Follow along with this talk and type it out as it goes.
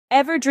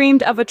Ever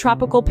dreamed of a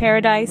tropical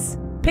paradise?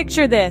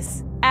 Picture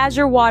this: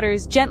 azure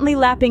waters gently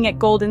lapping at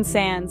golden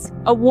sands,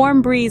 a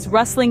warm breeze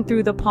rustling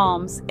through the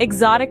palms,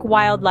 exotic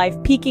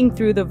wildlife peeking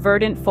through the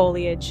verdant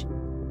foliage.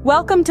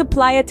 Welcome to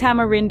Playa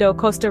Tamarindo,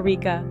 Costa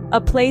Rica, a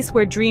place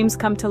where dreams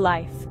come to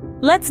life.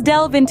 Let's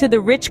delve into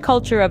the rich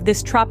culture of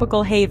this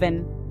tropical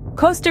haven.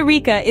 Costa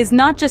Rica is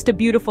not just a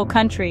beautiful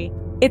country,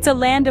 it's a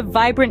land of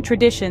vibrant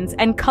traditions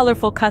and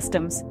colorful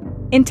customs.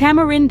 In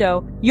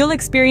Tamarindo, you'll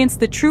experience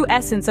the true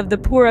essence of the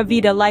pura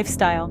vida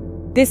lifestyle.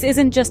 This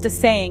isn't just a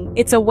saying,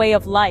 it's a way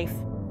of life.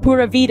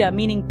 Pura vida,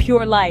 meaning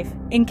pure life,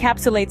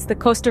 encapsulates the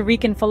Costa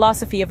Rican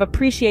philosophy of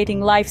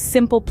appreciating life's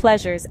simple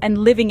pleasures and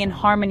living in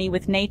harmony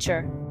with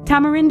nature.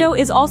 Tamarindo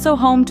is also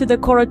home to the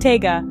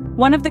Corotega,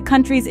 one of the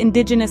country's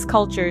indigenous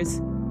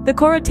cultures. The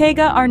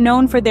Corotega are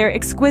known for their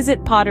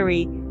exquisite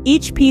pottery,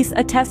 each piece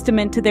a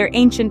testament to their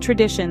ancient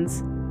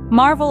traditions.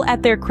 Marvel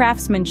at their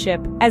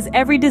craftsmanship, as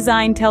every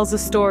design tells a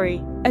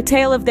story, a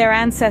tale of their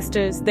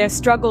ancestors, their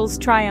struggles,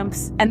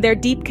 triumphs, and their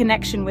deep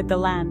connection with the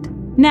land.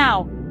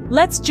 Now,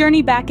 let's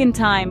journey back in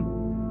time.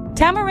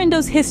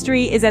 Tamarindo's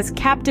history is as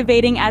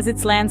captivating as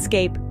its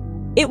landscape.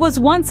 It was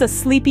once a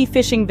sleepy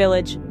fishing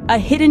village, a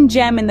hidden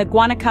gem in the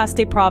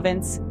Guanacaste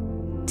province.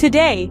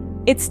 Today,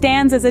 it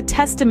stands as a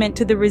testament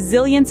to the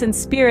resilience and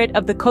spirit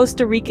of the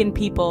Costa Rican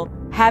people,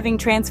 having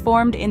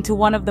transformed into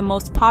one of the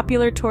most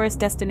popular tourist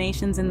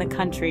destinations in the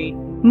country.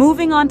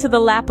 Moving on to the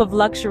lap of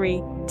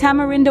luxury,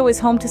 Tamarindo is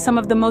home to some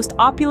of the most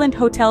opulent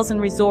hotels and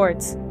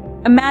resorts.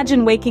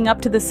 Imagine waking up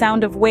to the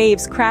sound of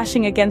waves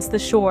crashing against the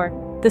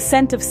shore, the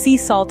scent of sea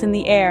salt in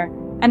the air,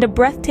 and a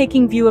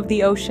breathtaking view of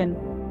the ocean.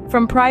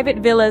 From private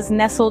villas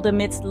nestled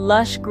amidst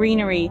lush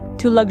greenery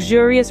to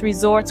luxurious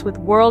resorts with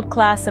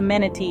world-class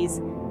amenities,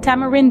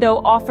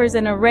 Tamarindo offers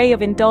an array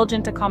of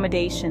indulgent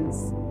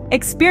accommodations.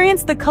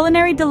 Experience the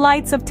culinary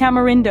delights of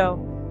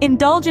Tamarindo.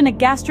 Indulge in a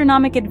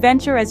gastronomic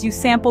adventure as you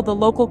sample the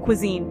local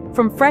cuisine,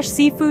 from fresh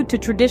seafood to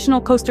traditional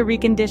Costa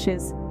Rican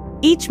dishes.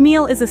 Each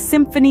meal is a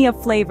symphony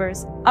of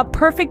flavors, a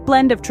perfect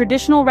blend of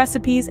traditional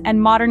recipes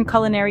and modern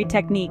culinary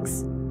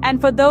techniques. And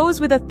for those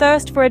with a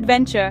thirst for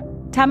adventure,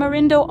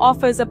 Tamarindo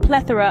offers a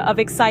plethora of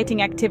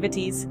exciting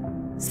activities.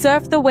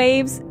 Surf the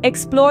waves,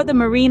 explore the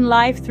marine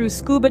life through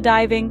scuba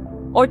diving,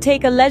 or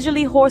take a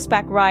leisurely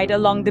horseback ride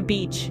along the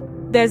beach.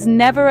 There's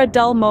never a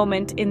dull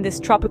moment in this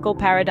tropical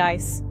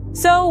paradise.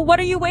 So, what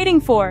are you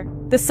waiting for?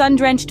 The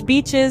sun-drenched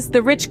beaches,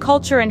 the rich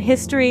culture and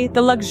history,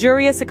 the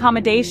luxurious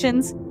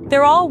accommodations,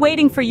 they're all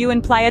waiting for you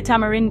in Playa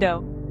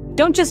Tamarindo.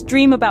 Don't just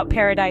dream about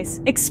paradise,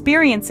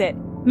 experience it.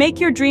 Make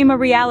your dream a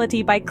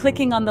reality by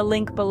clicking on the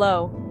link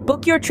below.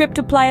 Book your trip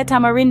to Playa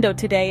Tamarindo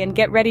today and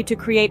get ready to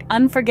create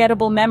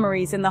unforgettable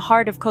memories in the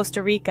heart of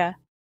Costa Rica.